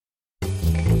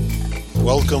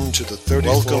Welcome to the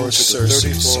 34th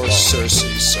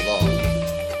Cersei Salon.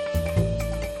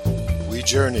 We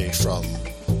journey from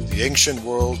the ancient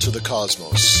world to the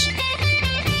cosmos.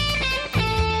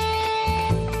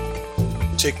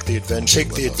 Take the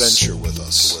adventure with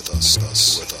us.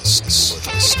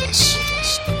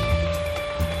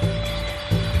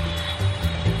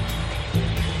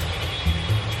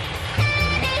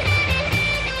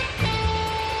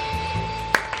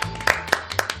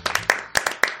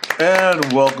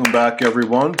 And welcome back,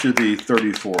 everyone, to the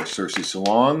 34th Cersei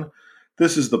Salon.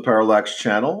 This is the Parallax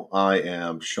Channel. I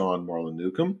am Sean Marlin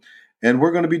Newcomb, and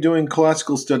we're going to be doing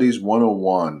Classical Studies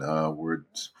 101. We're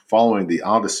following the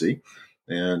Odyssey,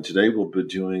 and today we'll be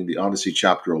doing the Odyssey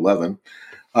Chapter 11.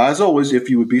 As always, if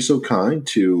you would be so kind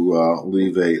to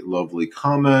leave a lovely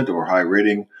comment or high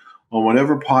rating on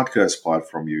whatever podcast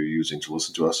platform you're using to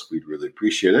listen to us, we'd really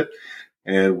appreciate it.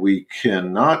 And we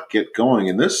cannot get going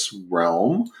in this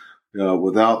realm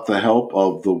without the help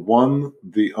of the one,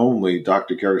 the only,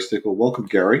 Dr. Gary Stickle. Welcome,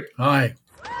 Gary. Hi.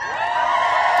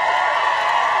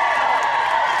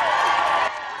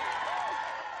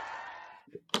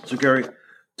 So, Gary,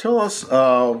 tell us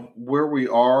where we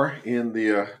are in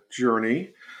the journey,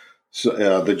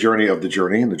 the journey of the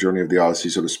journey, and the journey of the Odyssey,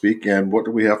 so to speak, and what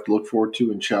do we have to look forward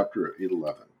to in Chapter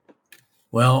 11?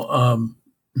 Well,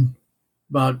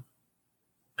 about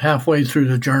halfway through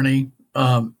the journey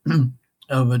of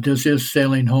Odysseus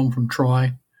sailing home from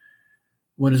Troy,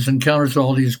 when his encounters with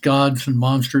all these gods and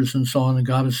monsters and so on, and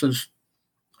goddesses.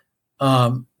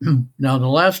 Now, the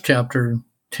last chapter,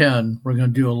 10, we're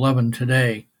going to do 11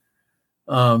 today,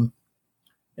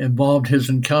 involved his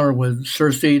encounter with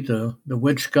Circe, the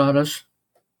witch goddess.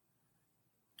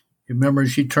 You remember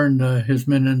she turned his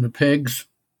men into pigs?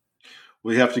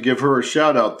 We have to give her a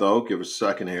shout out, though. Give us a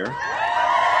second here.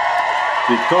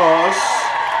 Because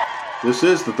this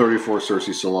is the 34th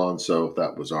Cersei Salon, so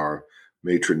that was our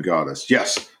matron goddess.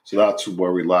 Yes, so that's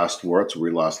where we last were. That's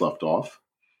where we last left off.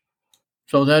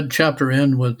 So that chapter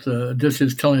ends with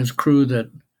Odysseus telling his crew that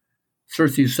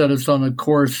Circe set us on a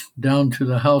course down to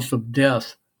the house of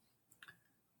death.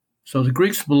 So the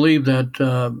Greeks believed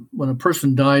that when a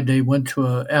person died, they went to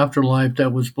an afterlife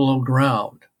that was below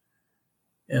ground,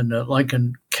 and like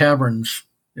in caverns,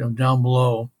 down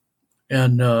below,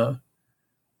 and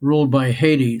ruled by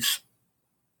Hades.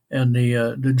 And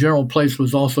the general place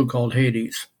was also called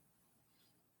Hades.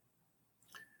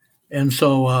 And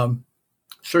so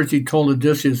Circe told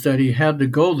Odysseus that he had to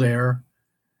go there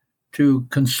to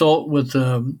consult with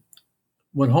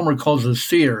what Homer calls a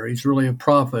seer. He's really a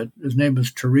prophet. His name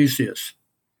is Tiresias.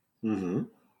 Mm-hmm.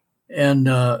 And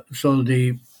so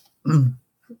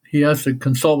he has to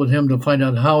consult with him to find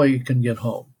out how he can get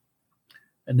home.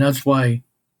 And that's why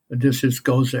Odysseus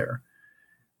goes there.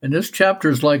 And this chapter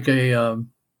is like a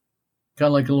kind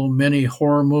of like a little mini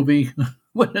horror movie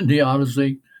within the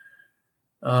Odyssey,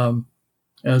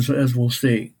 as we'll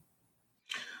see.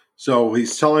 So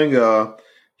he's telling the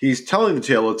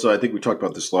tale. I think we talked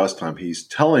about this last time. He's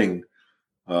telling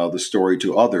the story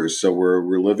to others. So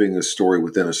we're living a story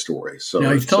within a story. So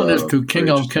yeah, he's telling this to King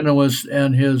Alcinous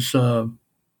and his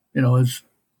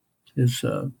his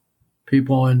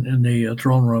people in the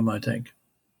throne room, I think.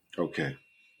 Okay.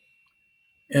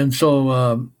 And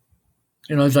so,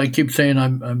 as I keep saying,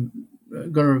 I'm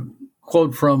going to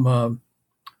quote from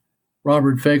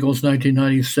Robert Fagel's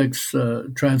 1996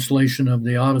 translation of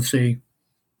the Odyssey.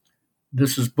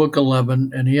 This is Book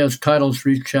 11, and he has titles for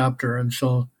each chapter. And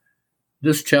so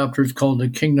this chapter is called The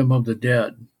Kingdom of the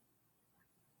Dead.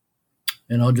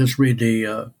 And I'll just read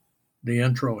the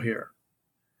intro here.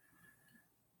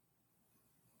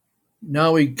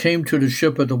 Now we came to the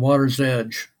ship at the water's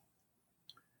edge.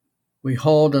 We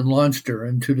hauled and launched her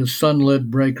into the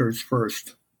sunlit breakers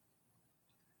first.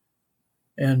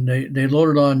 And they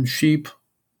loaded on sheep,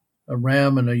 a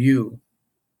ram, and a ewe,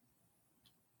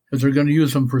 because they're going to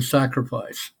use them for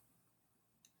sacrifice.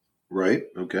 Right,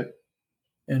 okay.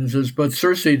 And it says, but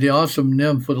Circe, the awesome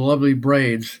nymph with lovely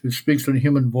braids, who speaks in a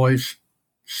human voice,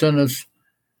 sent us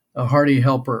a hearty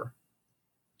helper,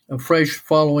 a fresh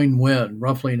following wind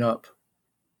ruffling up,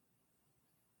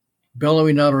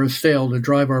 bellowing out our sail to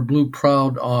drive our blue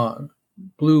prow,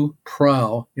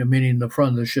 meaning the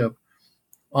front of the ship,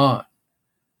 on,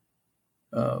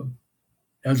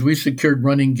 as we secured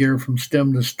running gear from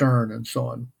stem to stern and so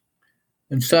on,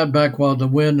 and sat back while the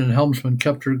wind and helmsman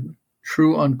kept her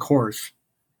true on course.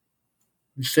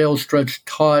 The sail stretched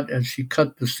taut as she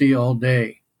cut the sea all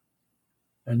day,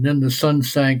 and then the sun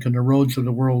sank and the roads of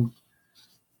the world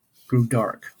grew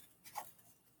dark.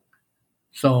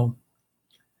 So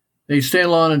they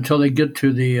sail on until they get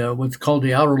to the what's called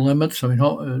the outer limits. I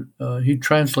mean, he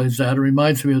translates that. It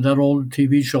reminds me of that old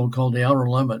TV show called The Outer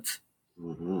Limits.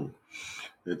 Mm-hmm.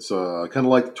 It's kind of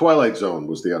like the Twilight Zone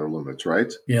was the Outer Limits,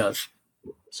 right? Yes.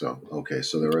 So, okay,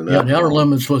 so they're in that. Yeah, The Outer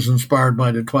Limits was inspired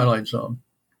by the Twilight Zone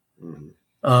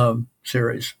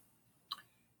series.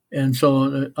 And so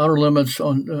the Outer Limits,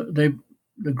 the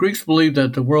Greeks believed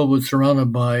that the world was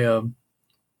surrounded by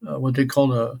what they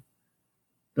called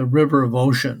the river of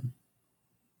ocean.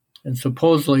 And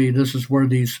supposedly this is where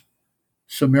these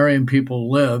Sumerian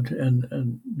people lived,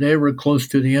 and they were close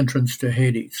to the entrance to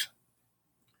Hades.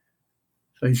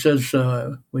 So he says,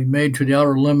 we made to the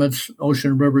outer limits,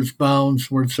 ocean rivers bounds,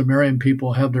 where Sumerian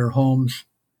people have their homes,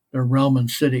 their realm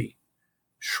and city,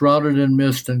 shrouded in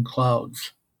mist and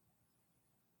clouds.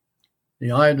 The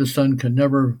eye of the sun can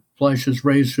never flash his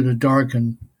rays through the dark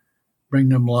and bring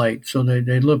them light. So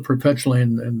they live perpetually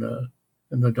in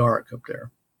the dark up there.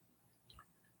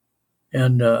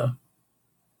 And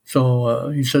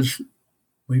so he says,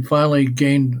 we finally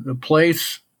gained the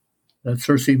place that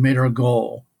Circe made our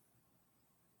goal.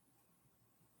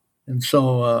 And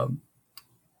so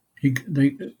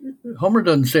Homer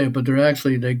doesn't say it, but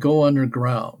they go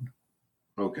underground.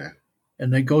 Okay.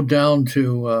 And they go down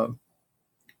to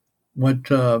what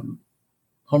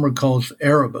Homer calls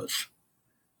Erebus.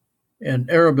 And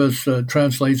Erebus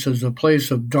translates as a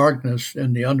place of darkness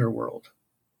in the underworld.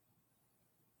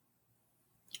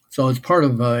 So it's part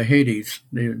of Hades,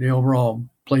 the overall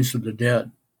place of the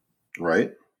dead.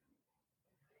 Right.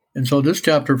 And so this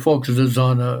chapter focuses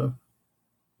on the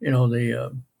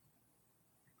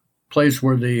place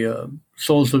where the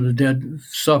souls of the dead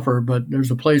suffer, but there's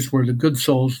a place where the good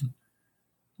souls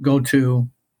go to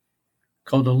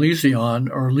called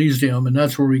Elysion or Elysium, and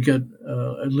that's where we get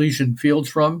Elysian Fields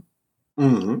from.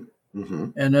 Mm-hmm.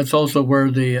 Mm-hmm. And that's also where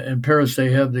in Paris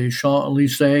they have the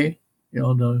Champs-Élysées,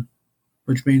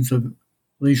 which means the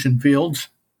Elysian Fields,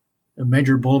 a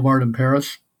major boulevard in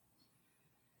Paris.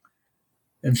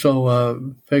 And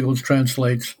so Fagles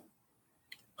translates,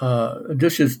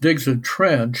 Odysseus digs a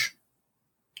trench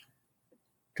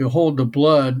to hold the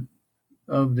blood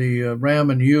of the ram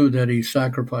and ewe that he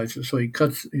sacrifices. So he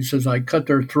says, I cut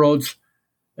their throats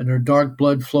and their dark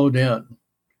blood flowed in.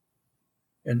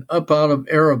 And up out of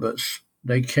Erebus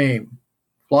they came,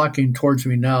 flocking towards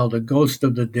me now, the ghost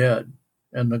of the dead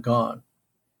and the gone.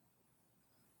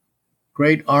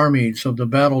 Great armies of the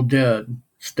battle dead,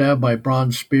 stabbed by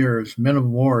bronze spears, men of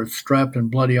war strapped in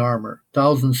bloody armor,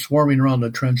 thousands swarming around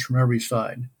the trench from every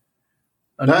side.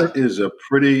 That is a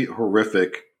pretty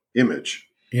horrific image.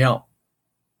 Yeah.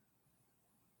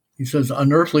 He says,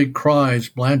 unearthly cries,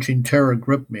 blanching terror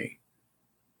gripped me.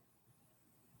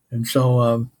 And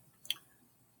so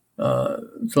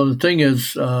the thing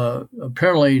is,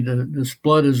 apparently this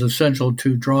blood is essential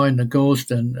to drawing the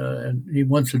ghost, and he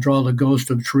wants to draw the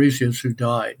ghost of Tiresias who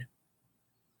died.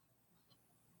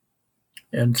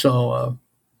 And so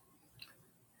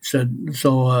he said,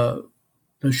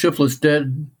 the shiftless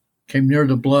dead came near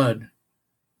the blood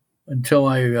until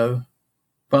I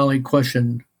finally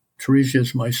questioned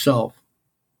Tiresias myself.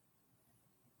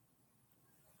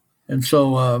 And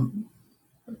so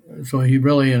he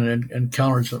really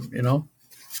encounters him,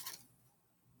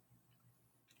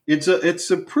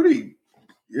 It's a pretty,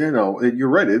 you're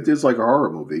right. It is like a horror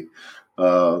movie.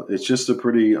 It's just a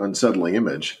pretty unsettling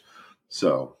image.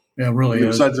 So yeah, it really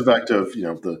is. Besides the fact of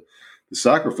the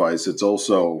sacrifice, it's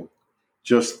also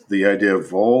just the idea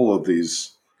of all of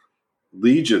these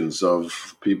legions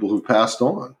of people who've passed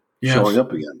on showing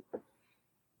up again.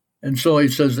 And so he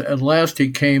says, at last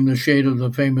he came, the shade of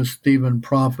the famous Theban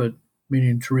prophet,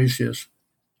 meaning Tiresias,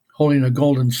 holding a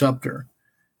golden scepter.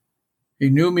 He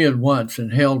knew me at once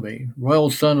and hailed me, royal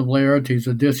son of Laertes,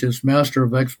 Odysseus, master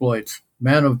of exploits,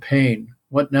 man of pain.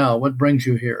 What now? What brings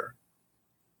you here?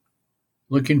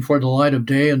 Looking for the light of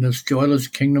day in this joyless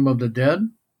kingdom of the dead?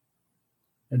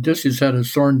 Odysseus had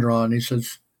his sword drawn. He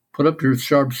says, put up your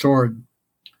sharp sword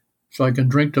so I can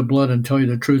drink the blood and tell you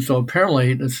the truth. So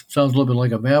apparently, this sounds a little bit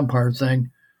like a vampire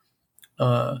thing.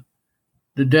 The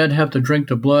dead have to drink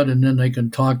the blood and then they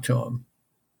can talk to him.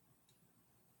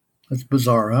 That's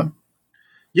bizarre, huh?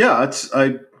 Yeah,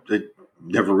 I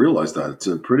never realized that. It's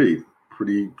a pretty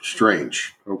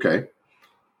strange. Okay.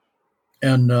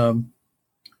 And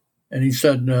he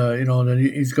said,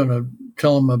 that he's going to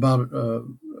tell him about a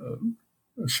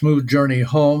smooth journey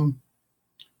home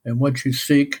and what you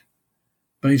seek.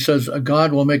 But he says, a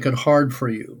god will make it hard for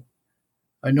you.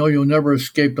 I know you'll never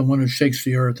escape the one who shakes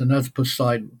the earth, and that's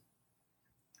Poseidon.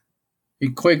 He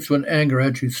quakes with anger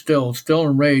at you still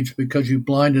enraged because you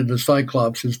blinded the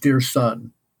Cyclops, his dear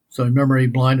son. So remember, he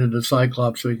blinded the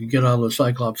Cyclops so he could get out of the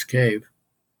Cyclops cave.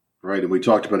 Right, and we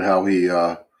talked about how his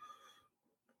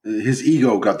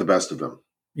ego got the best of him.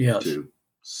 Yes. To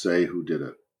say who did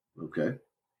it. Okay.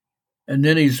 And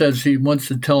then he says he wants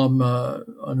to tell him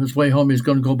on his way home he's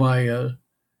going to go by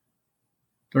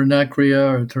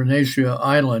Thrinacia or Thrinacia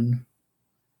Island,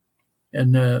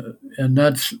 and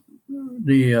that's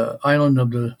the island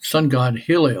of the sun god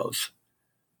Helios.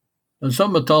 Now,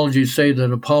 some mythologies say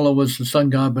that Apollo was the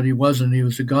sun god, but he wasn't. He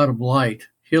was the god of light.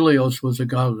 Helios was the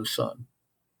god of the sun.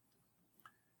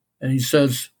 And he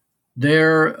says,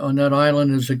 there on that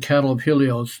island is the cattle of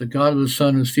Helios, the god of the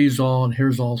sun who sees all and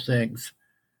hears all things.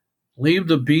 Leave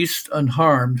the beast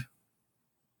unharmed,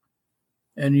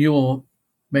 and you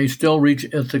may still reach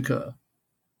Ithaca.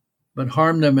 But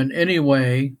harm them in any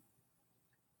way,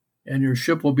 and your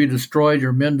ship will be destroyed,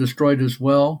 your men destroyed as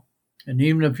well. And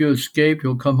even if you escape,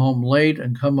 you'll come home late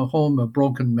and come home a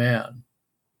broken man.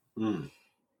 Mm.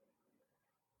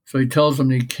 So he tells them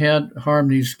he can't harm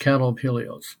these cattle of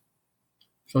Helios.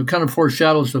 So it kind of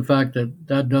foreshadows the fact that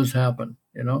that does happen,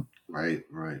 you know? Right,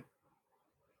 right.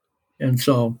 And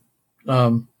so,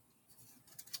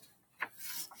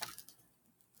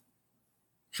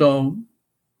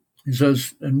 he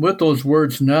says, and with those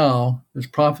words now, his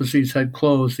prophecies had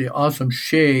closed, the awesome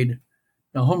shade.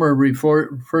 Now, Homer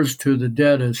refers to the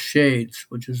dead as shades,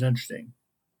 which is interesting.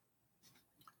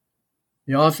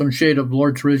 The awesome shade of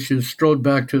Lord Tiresias strode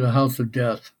back to the house of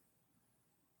death.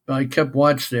 But I kept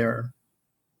watch there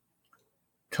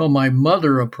till my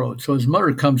mother approached. So his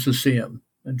mother comes to see him.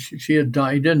 And she had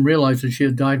died. He didn't realize that she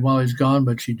had died while he's gone,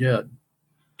 but she did.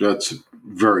 That's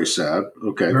very sad.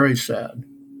 Okay. Very sad.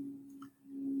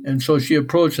 And so she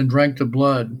approached and drank the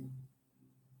blood.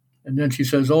 And then she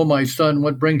says, "Oh, my son,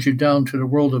 what brings you down to the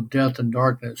world of death and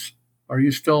darkness? Are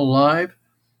you still alive?"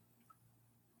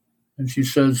 And she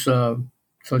says, so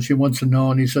she wants to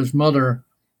know. And he says, "Mother,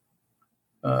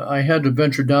 I had to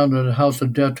venture down to the house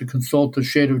of death to consult the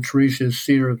shade of Tiresias,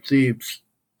 seer of Thebes."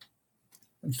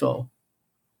 And so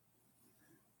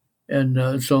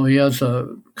he has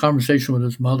a conversation with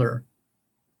his mother.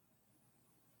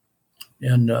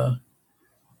 And,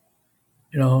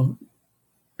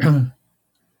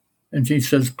 and she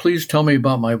says, "Please tell me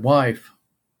about my wife,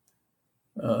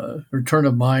 her turn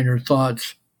of mind, her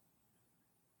thoughts,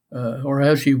 or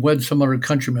has she wed some other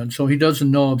countryman?" So he doesn't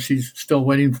know if she's still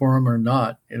waiting for him or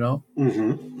not, you know?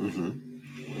 Mm-hmm, mm-hmm.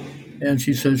 And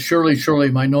she says, "Surely, surely,"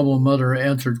 my noble mother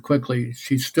answered quickly.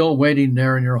 "She's still waiting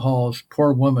there in your halls,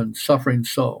 poor woman, suffering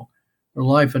so. Her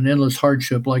life an endless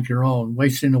hardship like your own,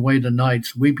 wasting away the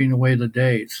nights, weeping away the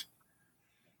days."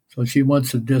 So she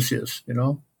wants Odysseus, you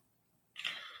know?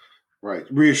 Right.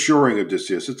 Reassuring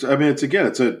Odysseus. It's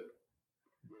a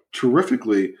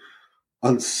terrifically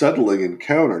unsettling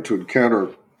encounter to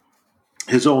encounter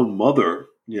his own mother,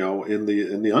 in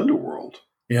the underworld.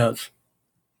 Yes.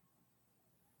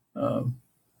 And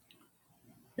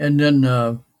then,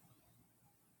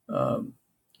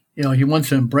 he wants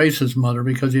to embrace his mother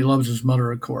because he loves his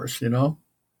mother, of course, you know?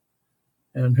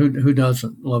 And who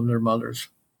doesn't love their mothers?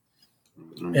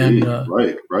 Indeed. And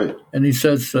right. And he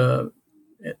says,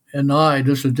 "And I,"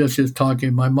 this is Odysseus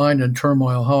talking, "my mind in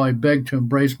turmoil, how I begged to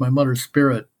embrace my mother's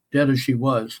spirit, dead as she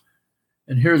was."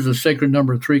 And here's the sacred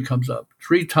number 3 comes up.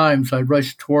 3 times I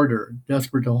rushed toward her,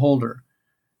 desperate to hold her.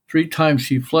 3 times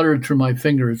she fluttered through my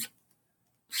fingers,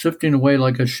 sifting away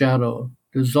like a shadow,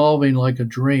 dissolving like a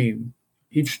dream.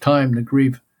 Each time the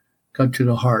grief cut to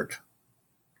the heart.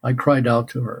 I cried out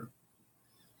to her.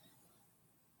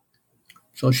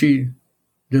 So she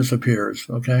disappears,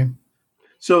 okay?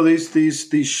 So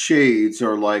these shades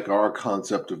are like our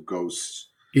concept of ghosts.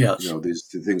 Yes. These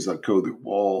things that go through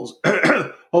walls.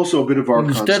 Also a bit of our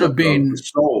concept of the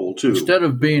soul, too. Instead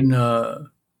of being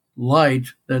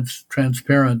light that's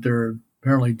transparent, they're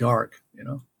apparently dark, you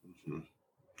know? Mm-hmm.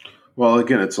 Well,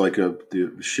 again, it's like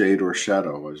the shade or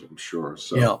shadow, I'm sure.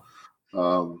 So, yeah.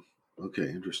 Okay,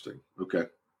 interesting. Okay.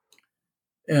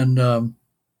 And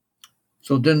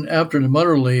so then after the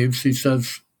mother leaves, he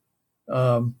says,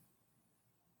 and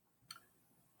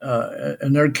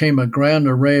there came a grand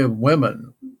array of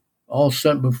women, all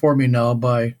sent before me now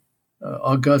by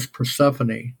august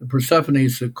Persephone. Persephone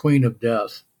is the queen of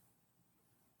death.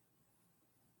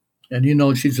 And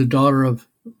she's the daughter of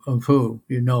who?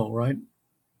 Right?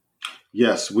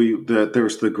 Yes,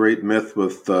 there's the great myth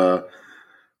with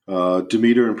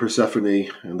Demeter and Persephone,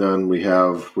 and then we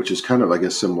have, which is kind of, I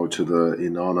guess, similar to the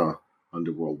Inanna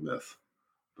underworld myth.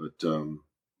 But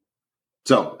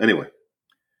so anyway.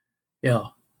 Yeah.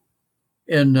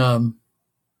 And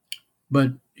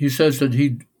but he says that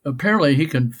he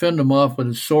can fend them off with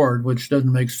his sword, which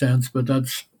doesn't make sense, but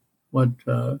that's what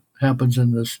happens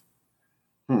in this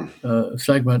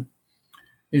segment.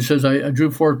 He says, I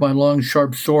drew forth my long,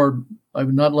 sharp sword. I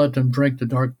would not let them drink the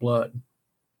dark blood. And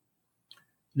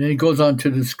then he goes on to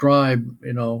describe,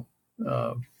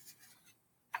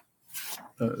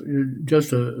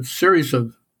 just a series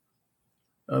of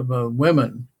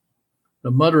women.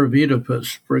 The mother of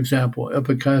Oedipus, for example,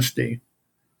 Epicaste,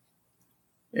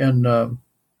 and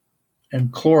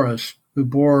Chloris, who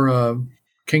bore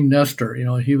King Nestor.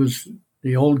 He was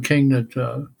the old king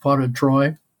that fought at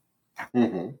Troy.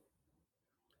 Mm-hmm.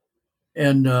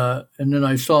 And then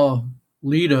I saw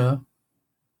Leda.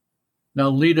 Now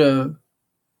Leda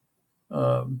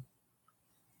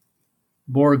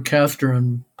bore Castor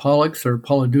and Pollux, or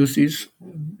Polydeuces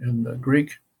in the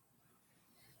Greek.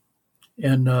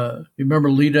 And you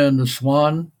remember Leda and the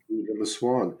Swan? The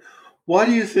Swan. Why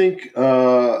do you think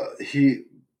what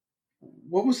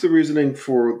was the reasoning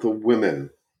for the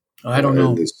women? I don't know.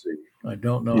 In this scene? I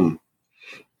don't know.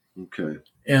 Okay.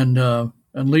 And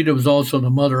Leda was also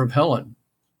the mother of Helen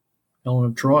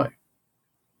of Troy,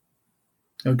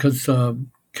 because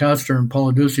Castor and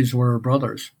Polydeuces were her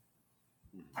brothers.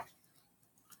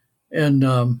 And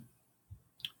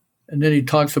then he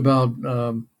talks about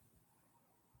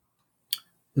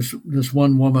this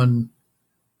one woman,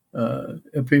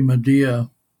 Epimedea,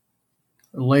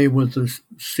 lay with the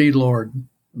sea lord,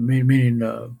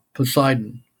 meaning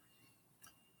Poseidon,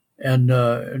 and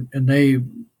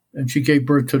she gave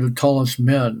birth to the tallest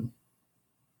men,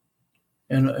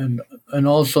 and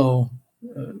also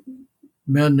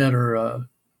men that are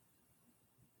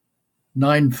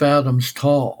 9 fathoms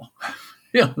tall.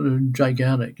 Yeah, they're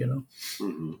gigantic,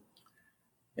 Mm-hmm.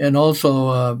 And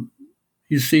also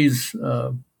he sees.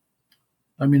 The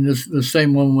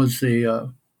same one was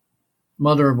the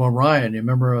mother of Orion. You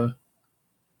remember?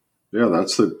 Yeah,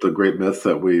 that's the great myth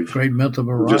that we've of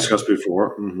Orion discussed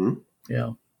before. Mm-hmm.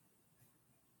 Yeah.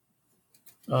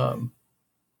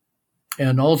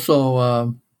 And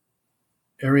also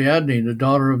Ariadne, the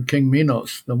daughter of King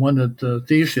Minos, the one that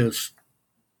Theseus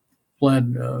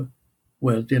fled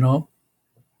with,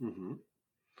 Mm-hmm.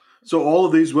 So all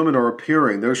of these women are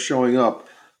appearing. They're showing up.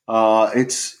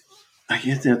 It's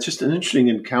just an interesting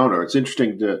encounter. It's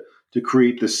interesting to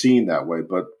create the scene that way,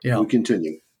 but we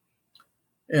continue.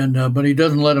 And but he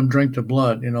doesn't let them drink the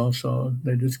blood, so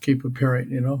they just keep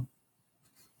appearing,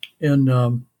 And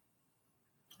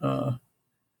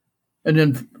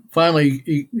then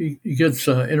finally he gets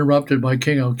interrupted by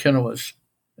King Alcinous,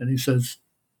 and he says,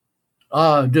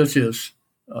 Odysseus,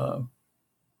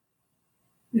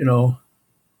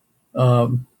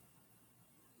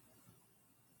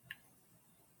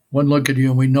 one look at you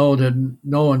and we know that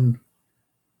no one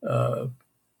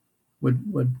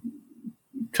would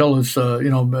tell us,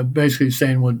 basically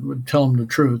saying would tell him the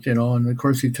truth, and of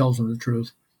course he tells him the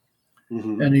truth.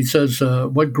 Mm-hmm. And he says,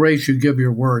 what grace you give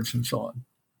your words, and so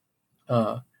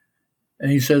on.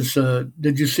 And he says,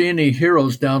 did you see any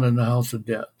heroes down in the house of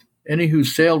death? Any who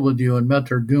sailed with you and met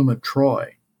their doom at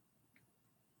Troy?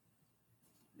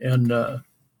 And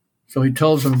so he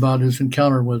tells them about his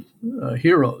encounter with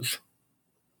heroes.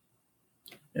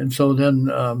 And so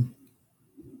then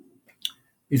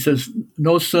he says,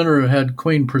 no sooner had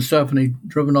Queen Persephone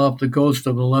driven off the ghost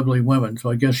of the lovely women, so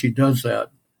I guess she does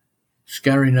that,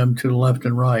 scattering them to the left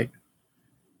and right.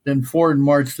 Then forward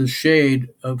marched the shade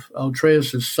of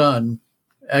Atreus' son,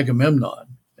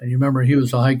 Agamemnon. And you remember he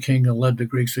was the high king and led the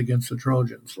Greeks against the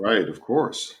Trojans. Right, of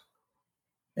course.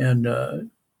 And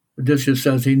Odysseus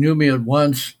says, he knew me at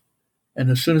once, and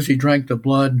as soon as he drank the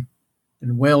blood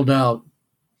and wailed out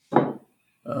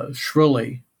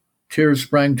shrilly, tears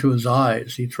sprang to his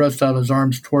eyes. He thrust out his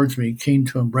arms towards me, keen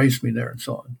to embrace me there, and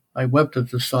so on. I wept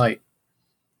at the sight.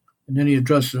 And then he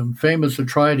addressed him, famous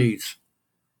Atrides,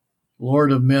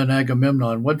 Lord of men,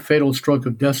 Agamemnon, what fatal stroke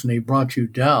of destiny brought you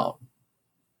down?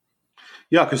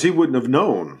 Yeah, because he wouldn't have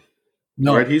known.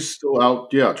 No. Right? He's still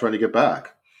out, trying to get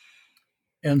back.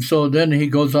 And so then he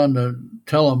goes on to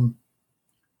tell him,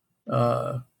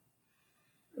 I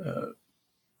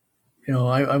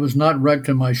was not wrecked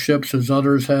in my ships as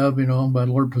others have, by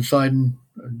Lord Poseidon,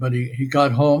 but he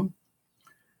got home.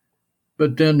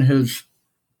 But then his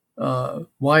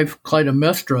wife,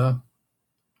 Clytemnestra,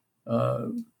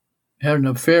 had an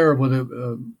affair with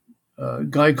a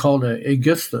guy called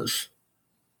Aegisthus.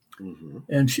 Mm-hmm.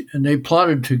 And they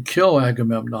plotted to kill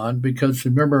Agamemnon because,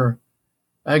 remember,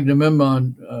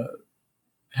 Agamemnon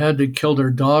had to kill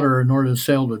their daughter in order to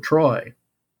sail to Troy.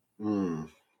 Mm.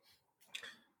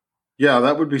 Yeah,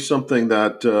 that would be something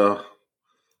that,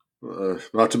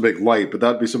 not to make light, but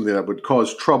that'd be something that would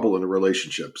cause trouble in a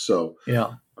relationship. So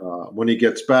yeah, when he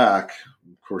gets back,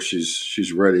 of course,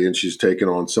 she's ready, and she's taken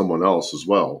on someone else as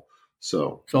well.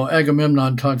 So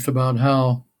Agamemnon talks about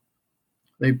how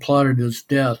they plotted his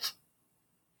death,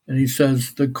 and he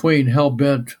says the queen hell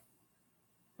bent,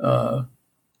 on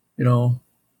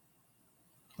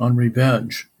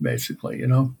revenge, basically,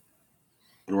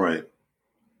 Right.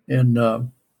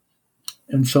 And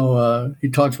so he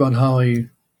talks about how he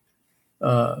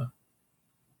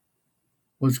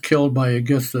was killed by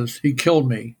Aegisthus. He killed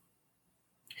me.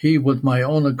 He with my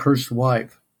own accursed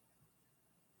wife.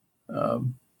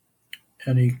 And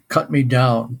he cut me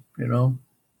down,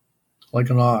 like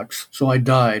an ox. So I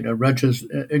died, a wretched,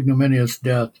 ignominious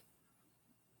death.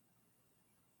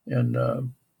 And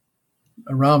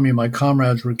around me, my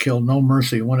comrades were killed, no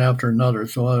mercy, one after another.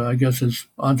 So I guess his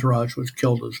entourage was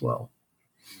killed as well.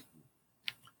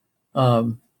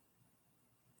 And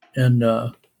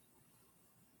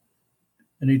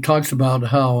he talks about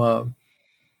how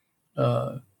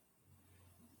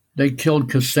they killed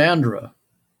Cassandra,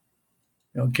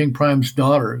 King Priam's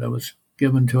daughter that was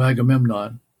given to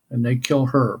Agamemnon, and they kill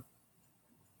her.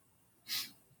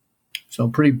 So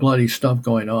pretty bloody stuff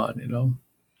going on,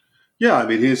 Yeah, I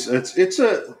mean, it's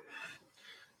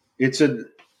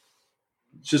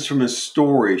just from a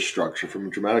story structure, from a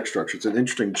dramatic structure, it's an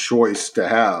interesting choice to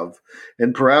have,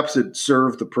 and perhaps it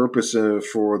served the purpose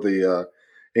for the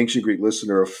ancient Greek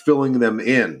listener of filling them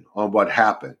in on what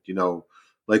happened,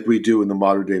 like we do in the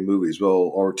modern day movies,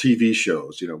 or TV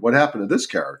shows. What happened to this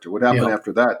character? What happened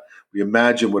after that? We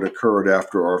imagine what occurred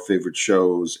after our favorite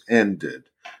shows ended.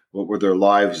 What were their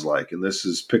lives like? And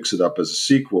this picks it up as a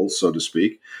sequel, so to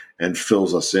speak, and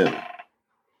fills us in,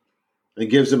 and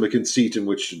gives them a conceit in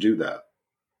which to do that.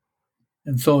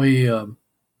 And so he,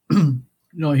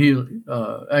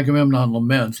 Agamemnon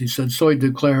laments. He said, so he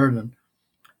declared,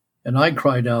 and I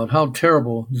cried out, how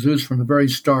terrible! Zeus from the very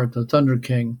start, the Thunder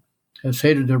King, has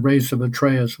hated the race of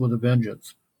Atreus with a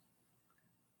vengeance.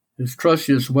 His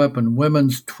trustiest weapon,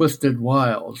 women's twisted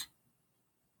wiles.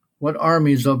 What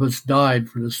armies of us died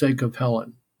for the sake of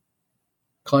Helen?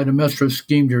 Clytemnestra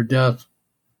schemed your death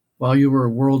while you were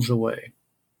worlds away.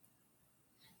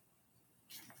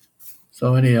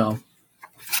 So anyhow,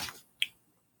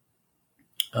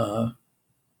 and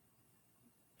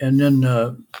then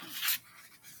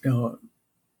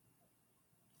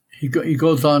he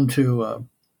goes on to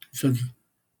he says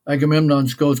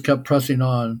Agamemnon's ghost kept pressing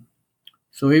on.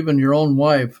 So even your own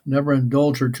wife, never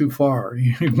indulge her too far.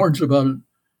 He warns about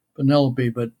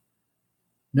Penelope, but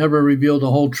never reveal the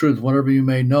whole truth. Whatever you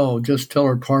may know, just tell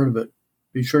her part of it.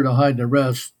 Be sure to hide the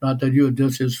rest. Not that you,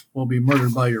 Odysseus, will be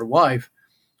murdered by your wife.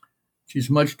 She's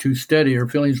much too steady. Her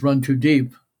feelings run too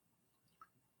deep.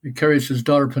 He carries his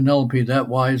daughter Penelope, that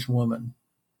wise woman.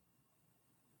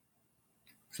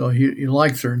 So he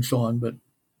likes her and so on, but...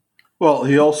 Well,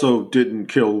 he also didn't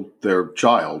kill their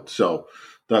child, so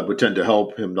that would tend to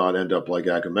help him not end up like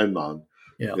Agamemnon.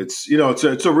 Yeah. It's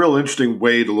a real interesting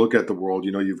way to look at the world.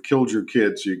 You've killed your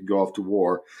kids, so you can go off to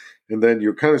war, and then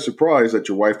you're kind of surprised that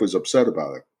your wife was upset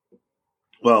about it.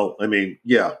 Well, I mean,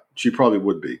 yeah, she probably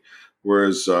would be.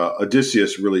 Whereas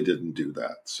Odysseus really didn't do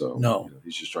that. So no,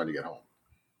 he's just trying to get home.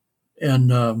 And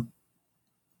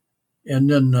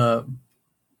then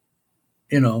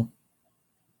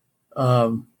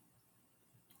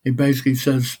he basically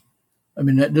says, I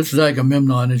mean, this is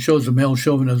Agamemnon. It shows the male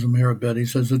chauvinism here a bit. He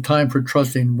says the time for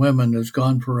trusting women is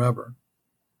gone forever.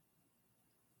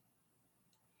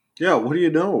 Yeah, what do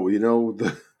you know?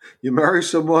 You marry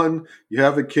someone, you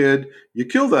have a kid, you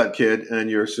kill that kid, and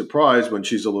you're surprised when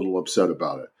she's a little upset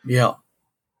about it. Yeah.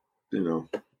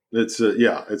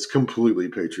 It's completely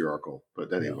patriarchal.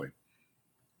 But anyway.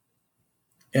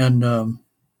 Yeah. And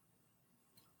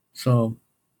so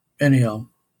anyhow,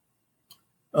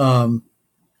 and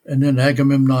then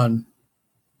Agamemnon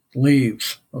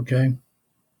leaves, okay?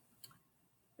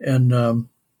 And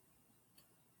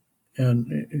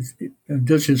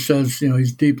Odysseus says,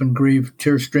 he's deep in grief,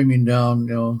 tears streaming down,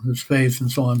 his face and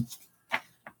so on.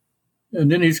 And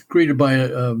then he's greeted by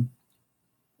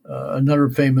another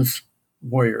famous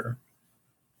warrior.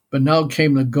 But now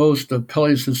came the ghost of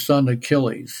Peleus' son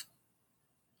Achilles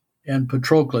and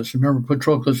Patroclus. Remember,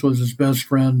 Patroclus was his best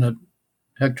friend that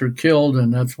Hector killed,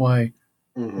 and that's why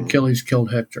Achilles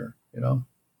killed Hector, And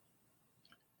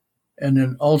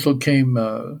then also came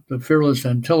the fearless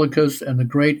Antilochus and the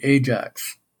great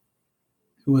Ajax,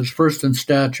 who was first in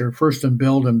stature, first in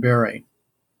build and bearing.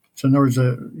 So in other words,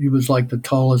 he was like the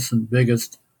tallest and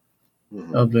biggest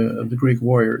of the Greek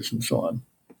warriors and so on.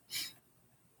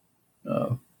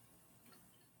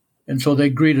 And so they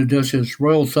greet Odysseus.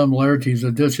 Royal similarities,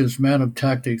 Odysseus, man of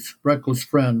tactics, reckless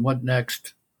friend, what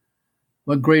next?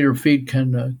 What greater feat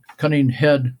can a cunning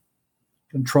head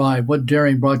contrive? What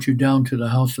daring brought you down to the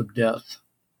house of death?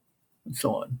 And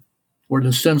so on, where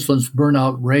the senseless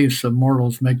burnout race of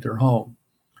mortals make their home.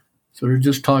 So they're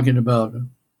just talking about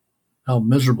how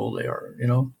miserable they are,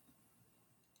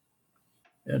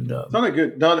 And not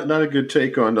a good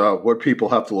take on what people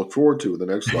have to look forward to in the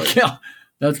next life. Yeah,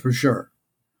 that's for sure.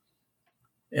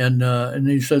 And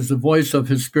he says, the voice of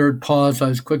his spirit paused. I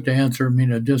was quick to answer,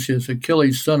 Odysseus,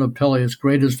 Achilles, son of Peleus,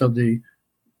 greatest of the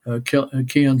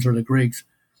Achaeans or the Greeks.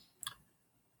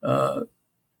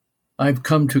 I've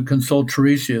come to consult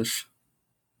Tiresias.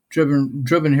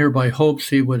 Driven here by hopes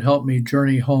he would help me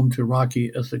journey home to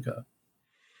rocky Ithaca.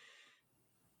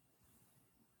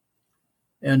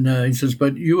 And he says,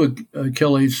 but you,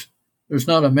 Achilles, there's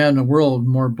not a man in the world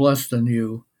more blessed than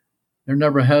you. There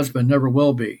never has been, never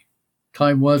will be.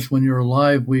 Time was when you were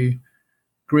alive, we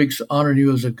Greeks honored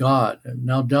you as a god. And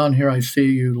now down here I see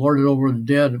you lord it over the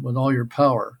dead with all your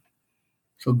power.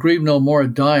 So grieve no more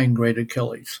at dying, great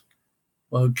Achilles.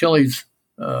 Well, Achilles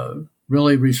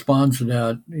really responds to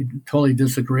that. He totally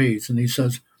disagrees. And he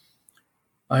says,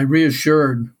 I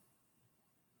reassured,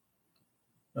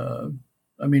 but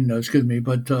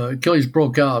Achilles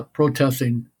broke out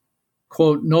protesting,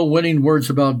 quote, no winning words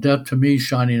about death to me,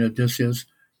 shining Odysseus.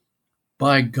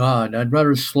 By God, I'd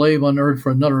rather slave on earth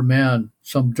for another man,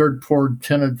 some dirt-poor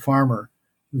tenant farmer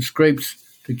who scrapes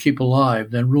to keep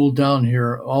alive, than rule down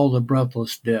here all the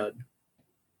breathless dead.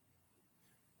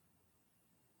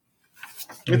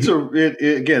 It's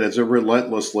a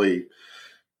relentlessly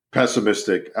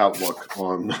pessimistic outlook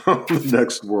on the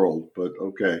next world, but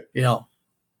okay. Yeah.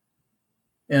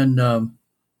 And and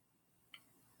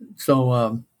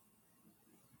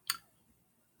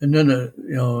then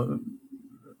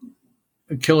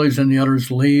Achilles and the others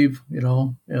leave,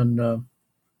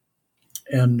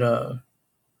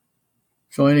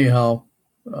 so anyhow,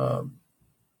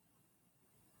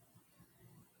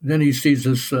 then he sees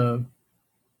this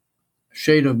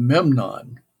shade of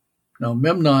Memnon. Now,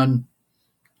 Memnon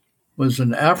was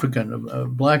an African, a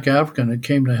black African that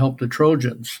came to help the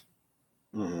Trojans.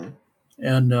 Mm-hmm.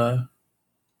 And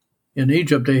in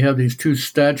Egypt, they have these two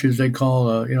statues they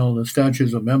call, the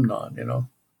statues of Memnon,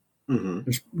 Mm-hmm.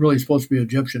 It's really supposed to be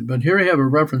Egyptian. But here you have a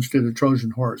reference to the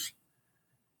Trojan horse.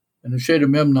 And the shade of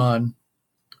Memnon,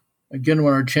 again,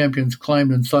 when our champions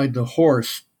climbed inside the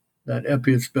horse, that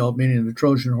Epius belt, meaning the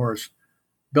Trojan horse,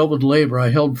 built with labor,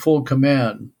 I held full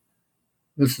command.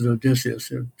 This is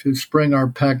Odysseus, to spring our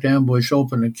packed ambush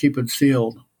open and keep it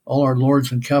sealed. All our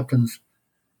lords and captains,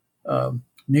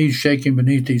 knees shaking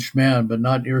beneath each man, but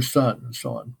not your son, and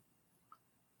so on.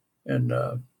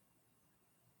 And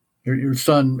your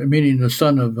son, meaning the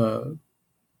son of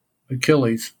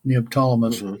Achilles,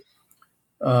 Neoptolemus,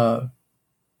 Mm-hmm.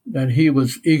 that he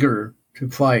was eager to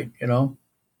fight,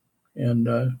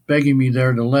 and begging me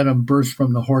there to let him burst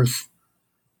from the horse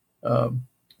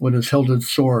with his hilted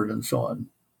sword and so on,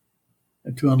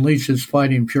 and to unleash his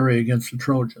fighting fury against the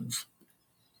Trojans.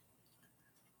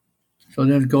 So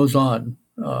then it goes on.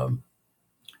 And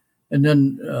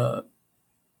then,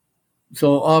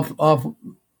 so off,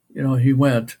 he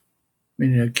went,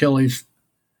 meaning Achilles,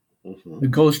 Mm-hmm. the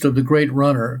ghost of the great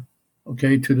runner,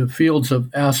 to the fields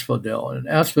of Asphodel. And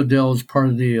Asphodel is part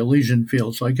of the Elysian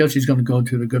field. So I guess he's going to go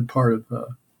to the good part of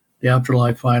the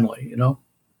afterlife finally,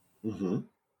 Mm-hmm.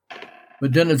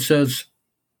 But then it says,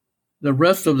 the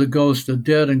rest of the ghosts, the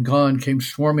dead and gone, came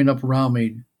swarming up around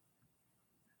me.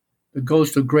 The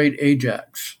ghost of great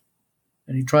Ajax.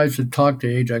 And he tries to talk to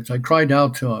Ajax. I cried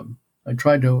out to him. I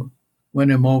tried to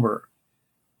win him over,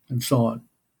 and so on.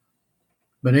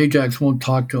 But Ajax won't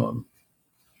talk to him.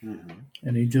 Mm-hmm.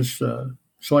 And he just,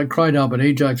 so I cried out, but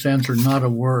Ajax answered not a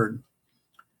word.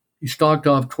 He stalked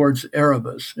off towards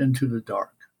Erebus into the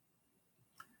dark.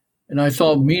 And I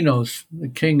saw Minos, the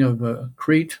king of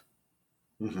Crete,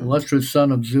 Mm-hmm. illustrious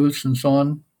son of Zeus, and so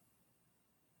on.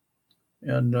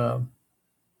 And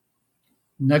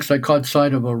next I caught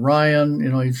sight of Orion.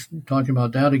 He's talking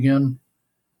about that again.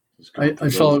 I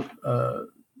saw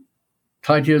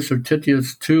Titius or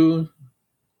Titius II.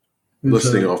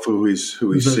 Listing off who he's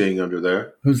seeing under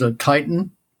there. Who's a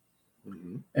Titan.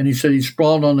 Mm-hmm. And he said he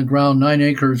sprawled on the ground 9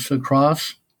 acres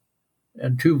across,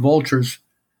 and 2 vultures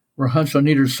were hunched on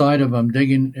either side of him,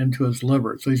 digging into his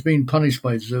liver. So he's being punished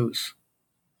by Zeus.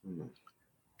 Mm-hmm.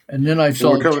 And then I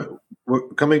saw... We're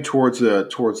coming towards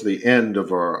the end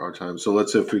of our time. So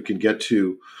let's see if we can get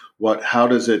to how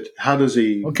does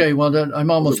he... Okay, well, then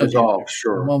I'm almost at the end.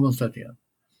 Sure. I'm almost at the end.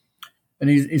 And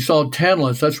he saw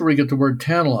Tantalus. That's where we get the word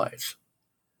tantalize.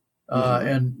 Mm-hmm.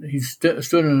 And he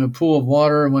stood in a pool of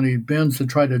water, and when he bends to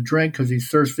try to drink because he's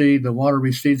thirsty, the water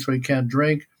recedes so he can't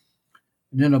drink.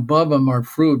 And then above him are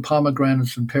fruit,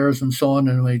 pomegranates and pears and so on.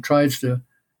 And when he tries to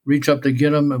reach up to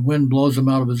get them, the wind blows him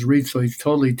out of his reach, so he's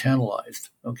totally tantalized,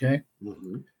 okay?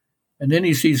 Mm-hmm. And then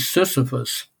he sees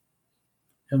Sisyphus.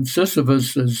 And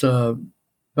Sisyphus is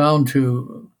bound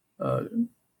to,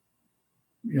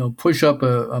 push up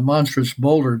a monstrous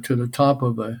boulder to the top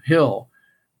of a hill.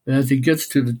 And as he gets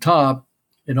to the top,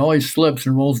 it always slips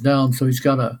and rolls down, so he's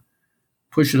got to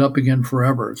push it up again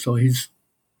forever. So he's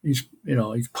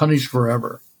punished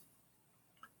forever.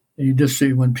 And you just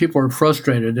see when people are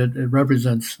frustrated, it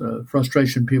represents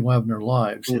frustration people have in their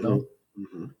lives, you know.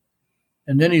 Mm-hmm.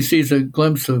 And then he sees a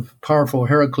glimpse of powerful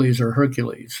Heracles or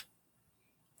Hercules,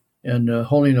 and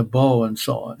holding a bow and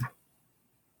so on.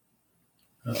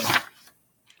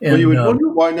 Well, you would wonder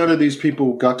why none of these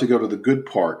people got to go to the good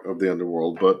part of the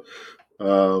underworld, but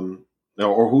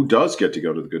or who does get to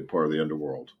go to the good part of the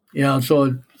underworld? Yeah,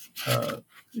 so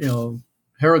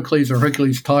Heracles or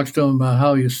Hercules talks to him about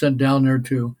how he was sent down there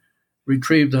to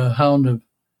retrieve the hound of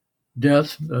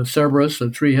death, Cerberus, the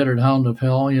three-headed hound of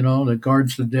hell, that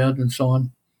guards the dead and so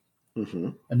on. Mm-hmm.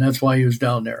 And that's why he was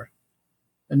down there.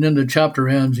 And then the chapter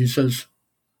ends, he says,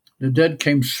 "The dead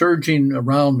came surging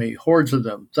around me, hordes of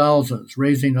them, thousands,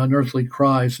 raising unearthly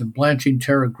cries, and blanching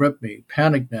terror gripped me,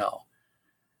 panic now.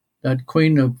 That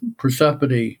queen of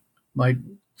Persephone might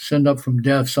send up from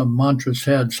death some monstrous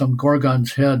head, some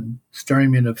Gorgon's head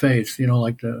staring me in the face,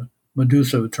 like the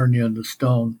Medusa would turn you into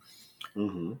stone.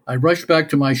 Mm-hmm. I rushed back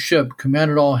to my ship,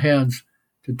 commanded all hands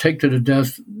to take to the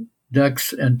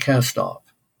decks and cast off."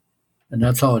 And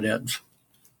that's how it ends.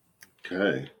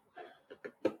 Okay.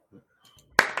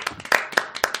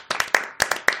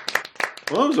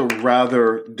 Well, that was a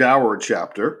rather dour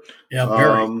chapter. Yeah,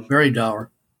 very, very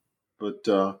dour. But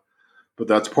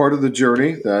that's part of the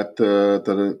journey that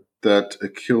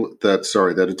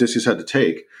Odysseus had to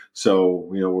take. So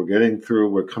we're getting through.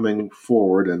 We're coming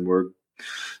forward, and we're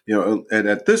and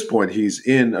at this point he's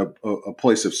in a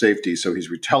place of safety. So he's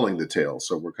retelling the tale.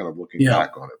 So we're kind of looking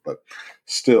back on it, but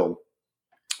still.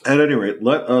 At any rate,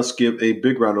 let us give a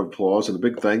big round of applause and a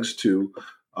big thanks to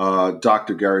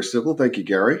Dr. Gary Stickle. Thank you,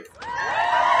 Gary.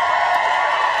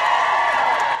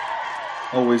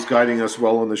 Always guiding us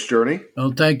well on this journey.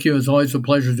 Oh, thank you. It's always a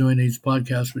pleasure doing these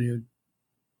podcasts with you.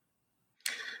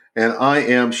 And I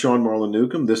am Sean Marlon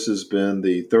Newcomb. This has been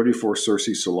the 34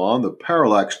 Circe Salon, the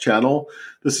Parallax Channel.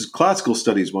 This is Classical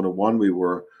Studies 101. We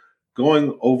were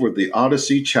going over the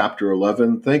Odyssey, Chapter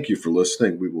 11. Thank you for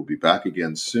listening. We will be back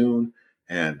again soon,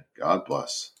 and God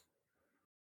bless.